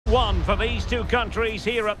one for these two countries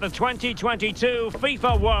here at the 2022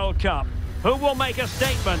 FIFA World Cup. Who will make a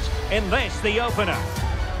statement in this, the opener?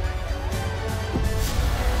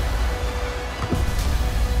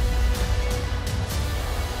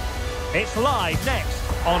 It's live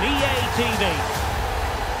next on EA TV.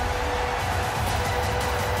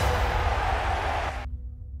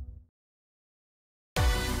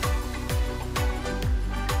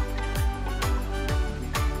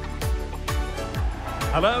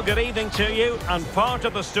 Hello, good evening to you, and part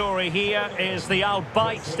of the story here is the Al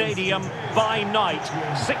Bayt Stadium by night,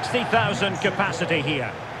 60,000 capacity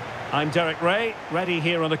here. I'm Derek Ray, ready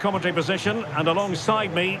here in the commentary position, and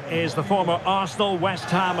alongside me is the former Arsenal,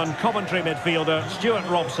 West Ham and Coventry midfielder Stuart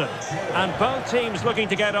Robson. And both teams looking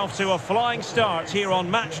to get off to a flying start here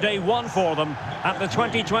on match day one for them at the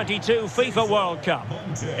 2022 FIFA World Cup.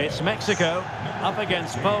 It's Mexico up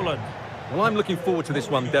against Poland. Well, I'm looking forward to this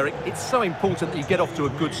one, Derek. It's so important that you get off to a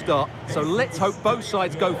good start. So let's hope both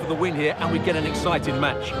sides go for the win here and we get an exciting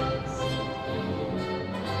match.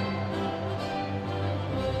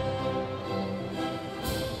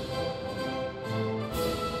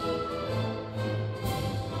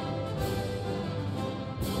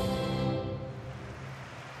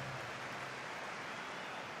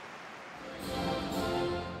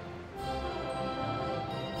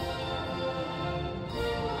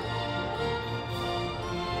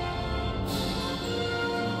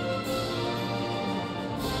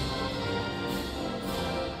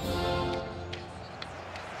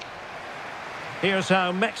 Here's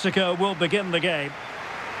how Mexico will begin the game.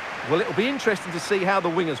 Well, it'll be interesting to see how the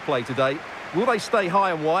wingers play today. Will they stay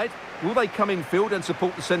high and wide? Will they come in field and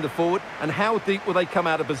support the centre forward? And how deep will they come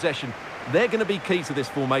out of possession? They're going to be key to this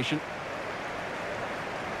formation.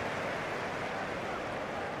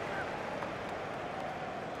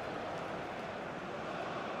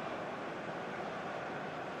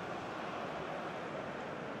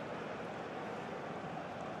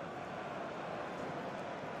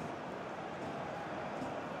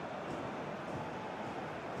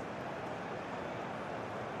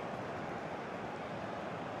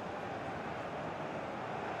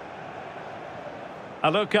 A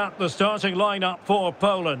look at the starting lineup for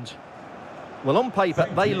Poland. Well, on paper,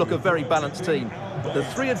 they look a very balanced team. But the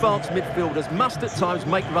three advanced midfielders must at times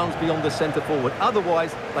make runs beyond the centre forward.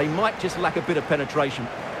 Otherwise, they might just lack a bit of penetration.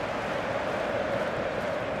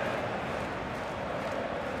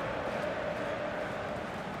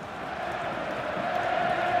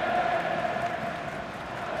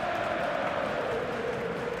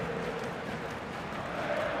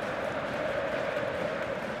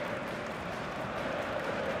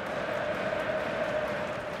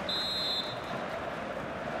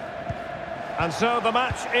 And so the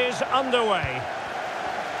match is underway.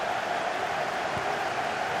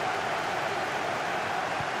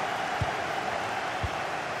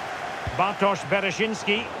 Bartosz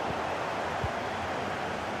Bereszyński.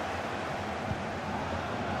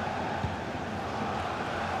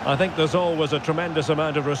 I think there's always a tremendous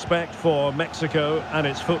amount of respect for Mexico and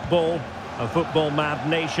its football, a football-mad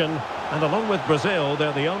nation. And along with Brazil,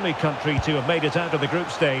 they're the only country to have made it out of the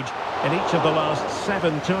group stage in each of the last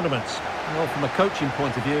 7 tournaments. Well, from a coaching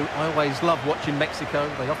point of view, I always love watching Mexico.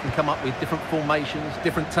 They often come up with different formations,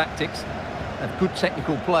 different tactics. They have good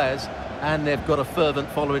technical players, and they've got a fervent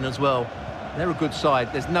following as well. They're a good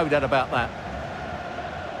side, there's no doubt about that.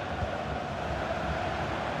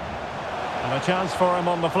 And a chance for him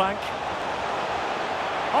on the flank.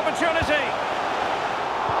 Opportunity!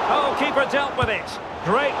 Oh, keeper dealt with it.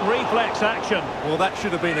 Great reflex action. Well, that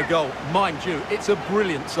should have been a goal. Mind you, it's a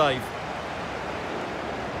brilliant save.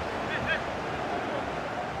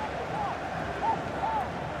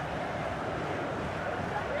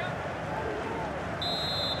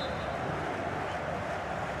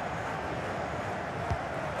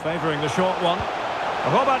 Favouring the short one.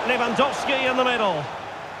 Robert Lewandowski in the middle.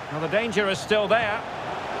 Now the danger is still there.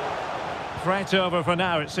 Threat over for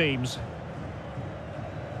now, it seems.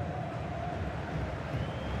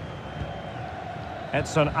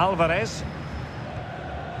 Edson Alvarez.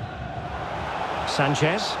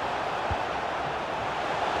 Sanchez.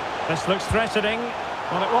 This looks threatening.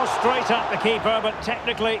 Well, it was straight at the keeper, but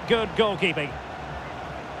technically good goalkeeping.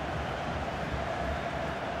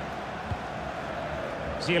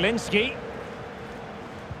 Zielinski.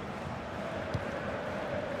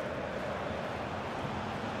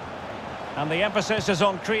 And the emphasis is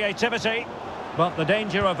on creativity, but the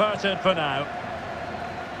danger averted for now.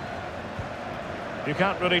 You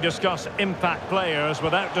can't really discuss impact players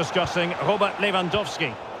without discussing Robert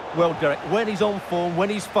Lewandowski. Well, Derek, when he's on form, when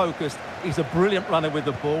he's focused, he's a brilliant runner with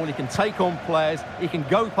the ball. He can take on players, he can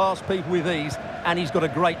go past people with ease, and he's got a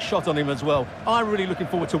great shot on him as well. I'm really looking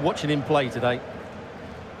forward to watching him play today.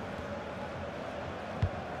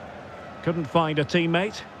 Couldn't find a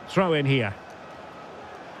teammate. Throw in here.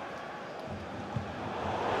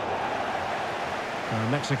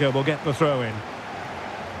 Mexico will get the throw in.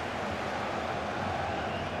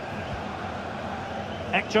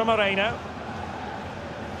 Hector Moreno.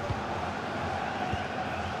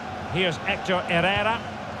 Here's Hector Herrera.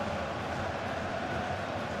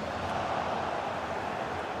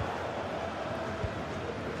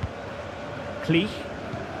 Klich.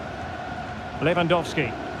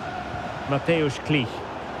 Lewandowski. Mateusz Klich.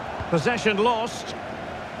 Possession lost.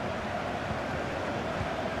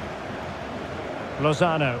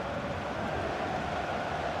 Lozano.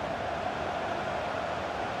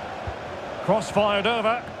 Cross fired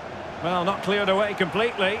over. Well, not cleared away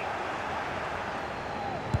completely.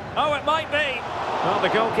 Oh, it might be. Well, the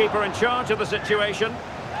goalkeeper in charge of the situation.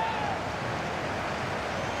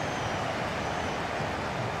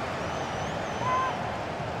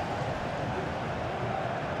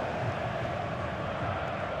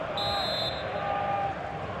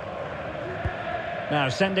 Now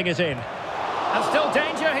sending it in. And still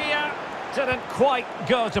danger here. Didn't quite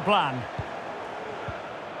go to plan.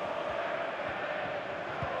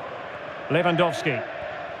 Lewandowski.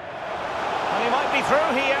 And he might be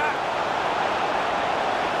through here.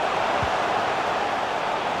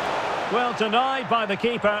 Well, denied by the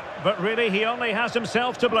keeper, but really he only has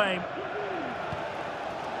himself to blame.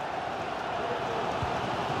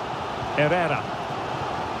 Herrera.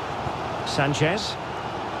 Sanchez.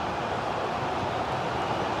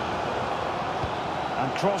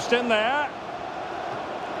 And crossed in there.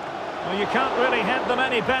 Well, you can't really head them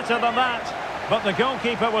any better than that. But the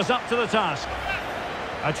goalkeeper was up to the task.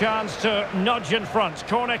 A chance to nudge in front.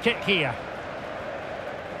 Corner kick here.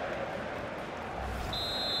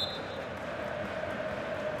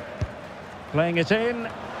 Playing it in.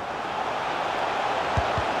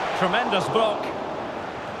 Tremendous block.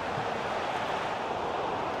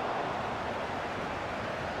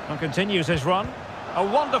 And continues his run. A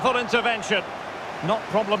wonderful intervention. Not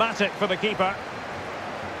problematic for the keeper.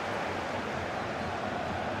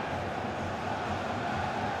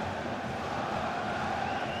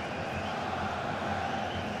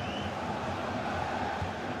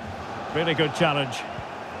 Really good challenge.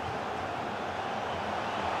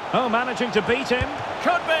 Oh, managing to beat him.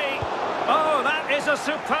 Could be. Oh, that is a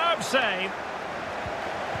superb save.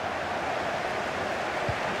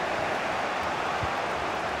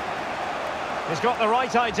 He's got the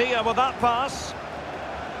right idea with that pass.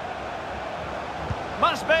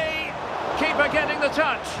 Must be. Keeper getting the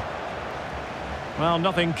touch. Well,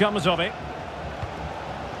 nothing comes of it.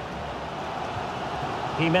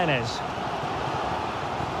 Jimenez.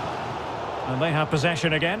 And they have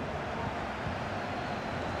possession again.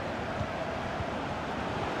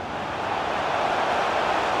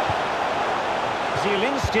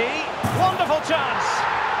 Zielinski, wonderful chance.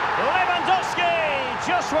 Lewandowski,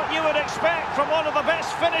 just what you would expect from one of the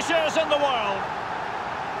best finishers in the world.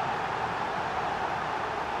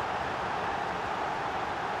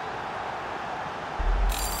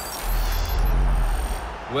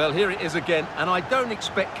 Well, here it is again, and I don't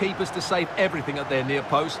expect keepers to save everything at their near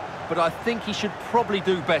post, but I think he should probably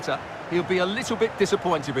do better. He'll be a little bit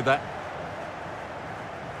disappointed with that.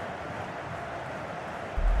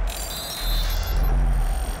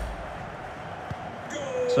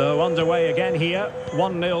 So underway again here,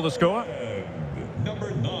 1-0 the score.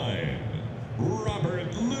 Number 9, Robert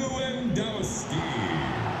Lewandowski.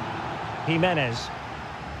 Jimenez.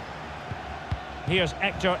 Here's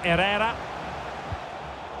Hector Herrera.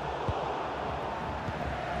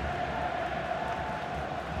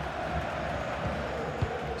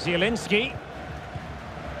 Zielinski.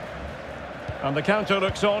 And the counter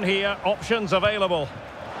looks on here, options available.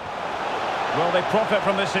 Will they profit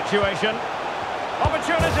from this situation?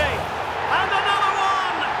 Opportunity, and another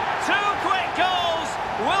one! 2 quick goals!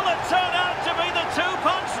 Will it turn out to be the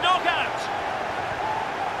 2-punch knockout?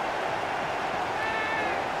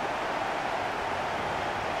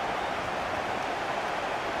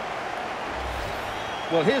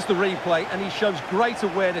 Well, here's the replay, and he shows great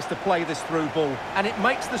awareness to play this through ball, and it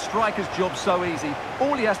makes the striker's job so easy.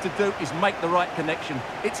 All he has to do is make the right connection.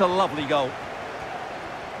 It's a lovely goal.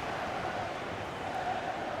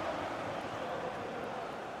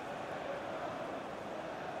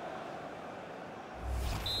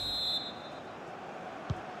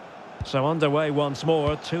 So underway once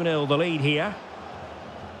more, 2-0 the lead here.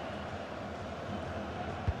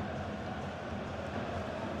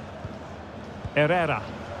 Herrera.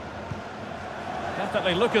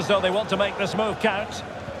 Definitely look as though they want to make this move count.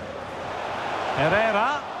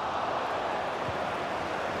 Herrera.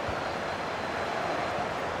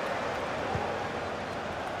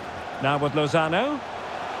 Now with Lozano.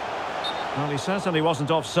 Well, he certainly wasn't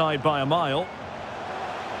offside by a mile.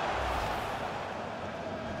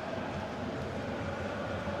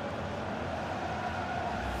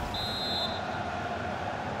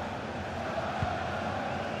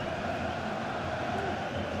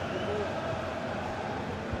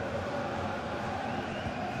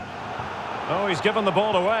 Oh, he's given the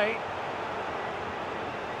ball away.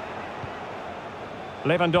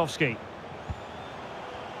 Lewandowski.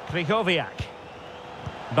 Krychowiak.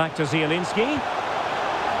 Back to Zielinski.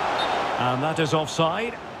 And that is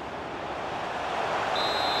offside.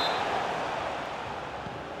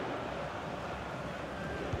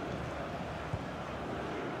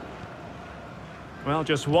 Well,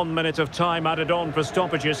 just 1 minute of time added on for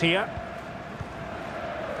stoppages here.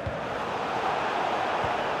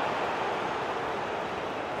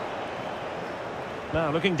 Now,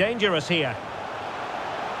 looking dangerous here.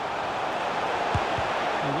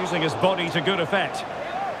 And using his body to good effect.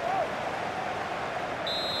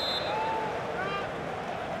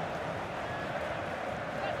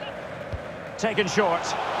 Taken short.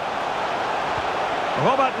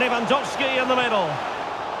 Robert Lewandowski in the middle.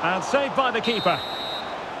 And saved by the keeper.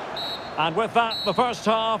 And with that, the first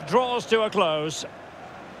half draws to a close.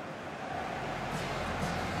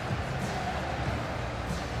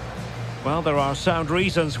 Well, there are sound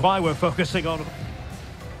reasons why we're focusing on...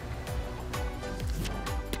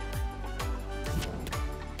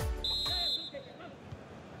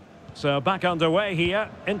 So back underway here,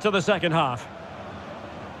 into the second half.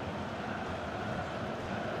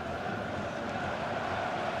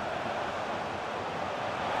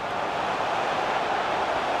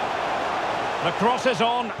 The cross is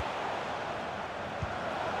on.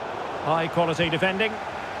 High quality defending.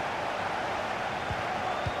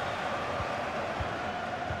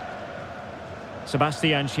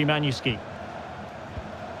 Sebastian Szymanski.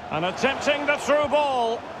 And attempting the through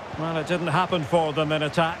ball. Well, it didn't happen for them in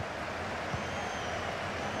attack.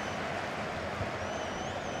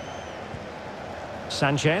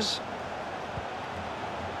 Sanchez.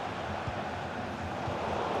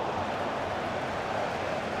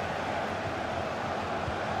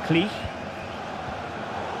 Klich.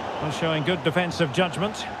 Well, showing good defensive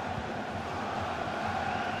judgment.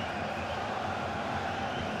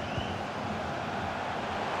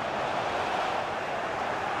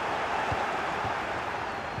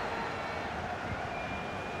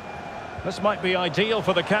 This might be ideal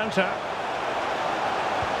for the counter.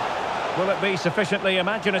 Will it be sufficiently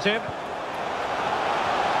imaginative?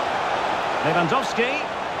 Lewandowski.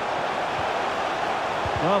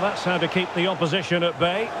 Well, that's how to keep the opposition at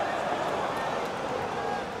bay.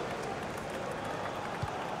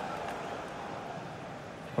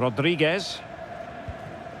 Rodriguez.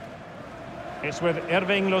 It's with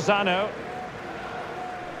Irving Lozano.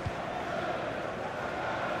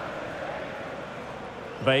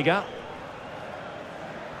 Vega.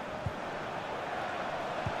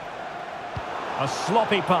 A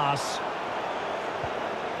sloppy pass.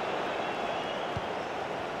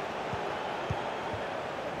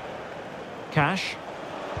 Cash.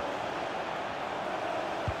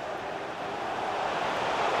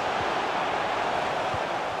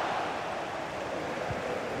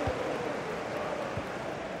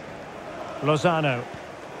 Lozano.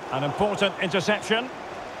 An important interception.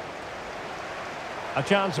 A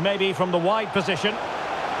chance maybe from the wide position.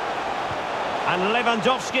 And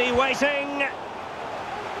Lewandowski waiting.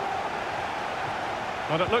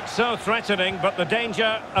 Well, it looked so threatening, but the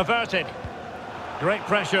danger averted. Great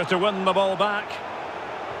pressure to win the ball back.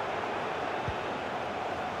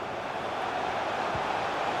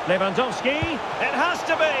 Lewandowski, it has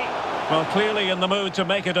to be! Well, clearly in the mood to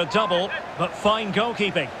make it a double, but fine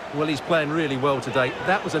goalkeeping. Well, he's playing really well today.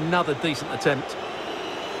 That was another decent attempt.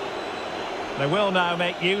 They will now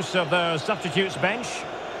make use of their substitutes bench.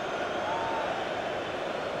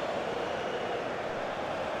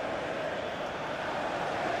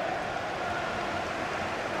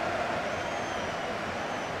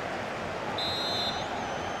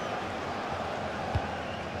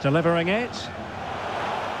 Delivering it.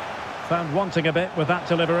 Found wanting a bit with that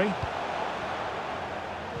delivery.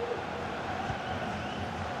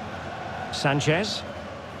 Sanchez.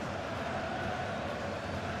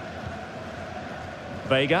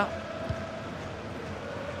 Vega.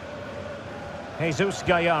 Jesus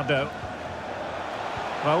Gallardo.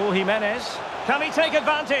 Raúl Jimenez. Can he take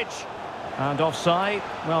advantage? And offside.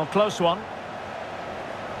 Well, close one.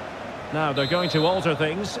 Now they're going to alter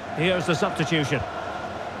things. Here's the substitution.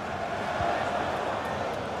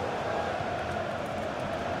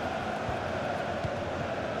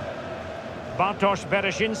 Bartosz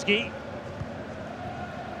Bereszyński.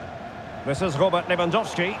 This is Robert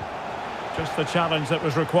Lewandowski. Just the challenge that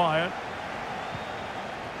was required.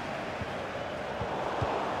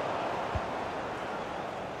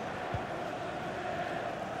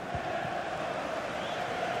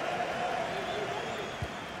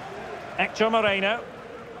 Hector Moreno.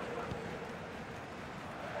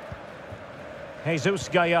 Jesus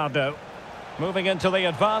Gallardo. Moving into the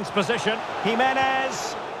advanced position.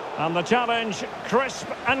 Jimenez. And the challenge, crisp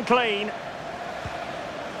and clean.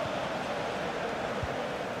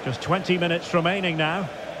 Just 20 minutes remaining now.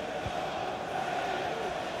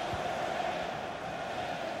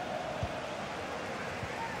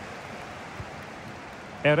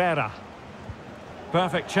 Herrera.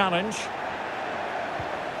 Perfect challenge.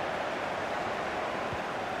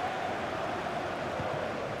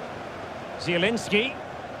 Zielinski.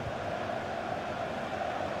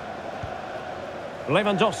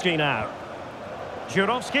 Lewandowski now.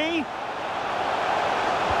 Jurovski.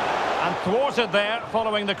 And thwarted there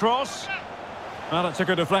following the cross. Well, it's a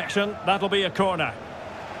good deflection. That'll be a corner.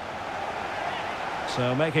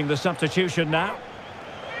 So making the substitution now.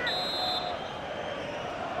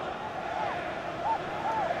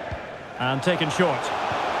 And taken short.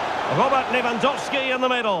 Robert Lewandowski in the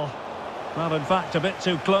middle. Well, in fact, a bit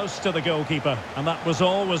too close to the goalkeeper. And that was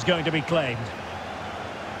always going to be claimed.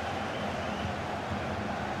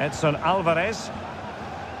 Edson Alvarez.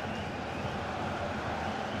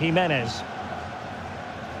 Jimenez.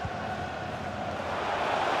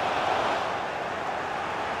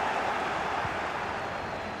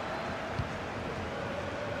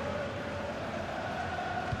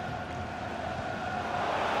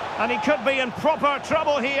 And he could be in proper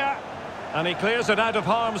trouble here. And he clears it out of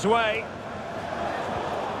harm's way.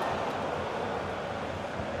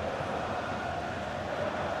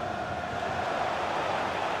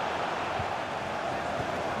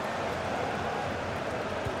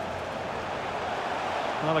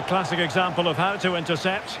 Well, a classic example of how to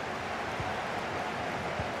intercept.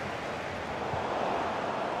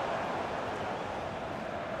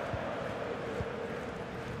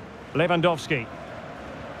 Lewandowski.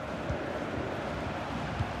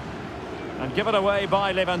 And given away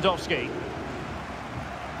by Lewandowski.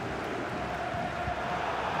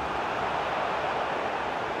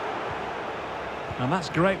 And that's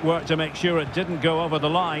great work to make sure it didn't go over the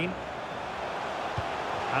line.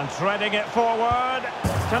 And threading it forward.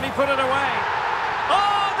 Can he put it away?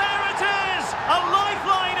 Oh, there it is! A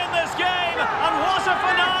lifeline in this game! And what a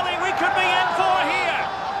finale we could be in for here!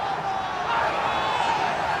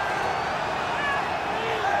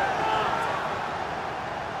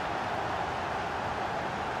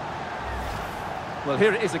 Well,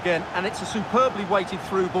 here it is again, and it's a superbly weighted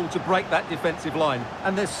through ball to break that defensive line.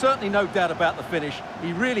 And there's certainly no doubt about the finish.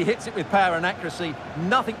 He really hits it with power and accuracy.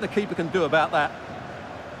 Nothing the keeper can do about that.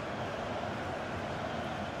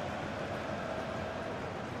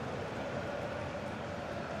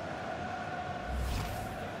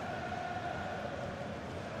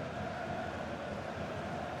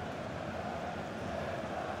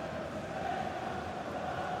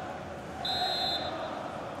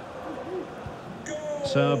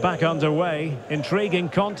 So back underway. Intriguing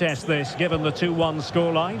contest this, given the 2-1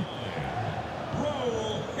 scoreline.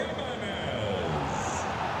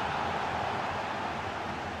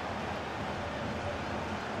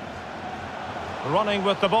 Running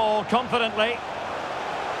with the ball confidently.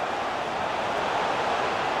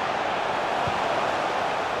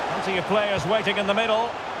 Plenty of players waiting in the middle.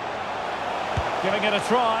 Giving it a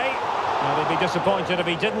try. Well, he'd be disappointed if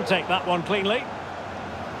he didn't take that one cleanly.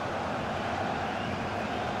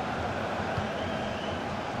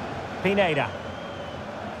 Pineda.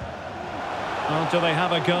 Oh, do they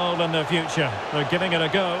have a goal in their future? They're giving it a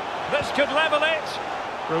go. This could level it.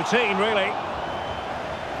 Routine, really.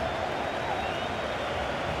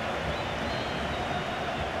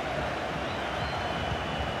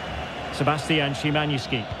 Sebastian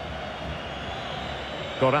Szymański.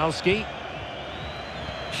 Goralski.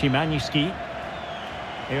 Szymański.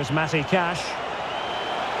 Here's Matty Cash.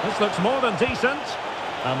 This looks more than decent.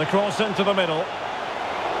 And the cross into the middle.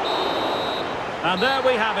 And there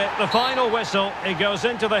we have it, the final whistle. It goes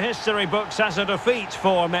into the history books as a defeat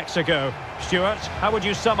for Mexico. Stuart, how would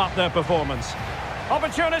you sum up their performance?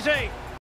 Opportunity!